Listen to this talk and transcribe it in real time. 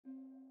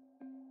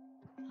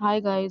Hi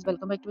guys,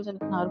 welcome back to my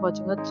channel. Now we're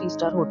watching a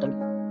 3-star hotel.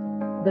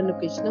 The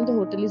location of the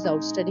hotel is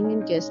outstanding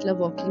and guests love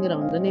walking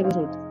around the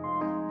neighborhood.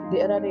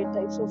 There are 8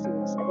 types of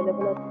rooms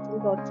available on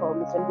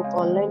booking.com. You can book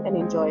online and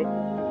enjoy it.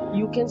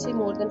 You can see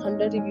more than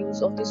 100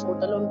 reviews of this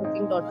hotel on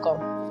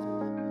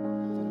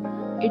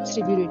booking.com. Its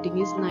review rating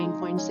is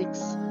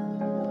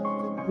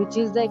 9.6, which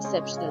is the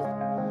exceptional.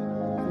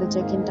 The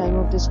check-in time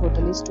of this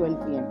hotel is 12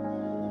 p.m.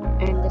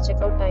 and the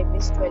checkout time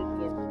is 12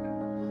 p.m.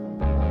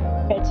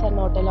 Pets are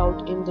not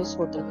allowed in this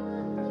hotel.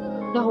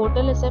 The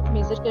hotel accepts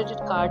major credit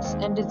cards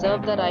and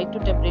reserves the right to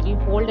temporarily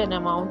hold an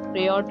amount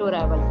prior to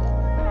arrival.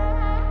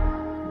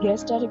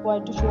 Guests are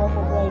required to show a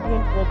photo ID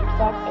and credit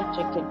card at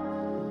check-in.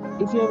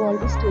 If you have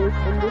already stayed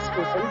in this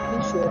hotel,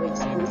 please share your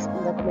experience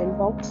in the comment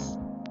box.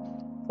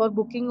 For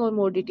booking or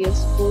more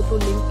details, go to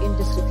link in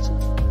description.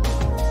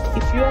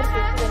 If you are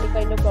facing any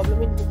kind of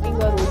problem in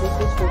booking a room in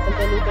this hotel,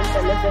 then you can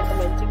tell us by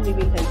commenting. We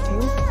will help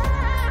you.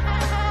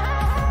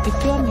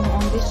 If you are new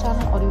on this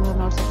channel or you have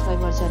not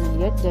subscribed our channel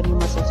yet, then you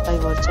must subscribe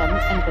our channel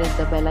and press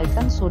the bell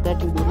icon so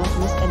that you do not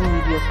miss any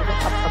video for the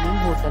upcoming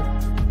hotel.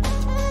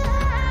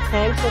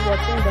 Thanks for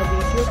watching the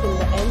video till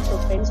the end. So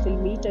friends, will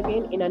meet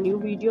again in a new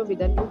video with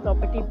a new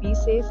property. Be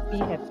safe, be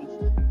happy.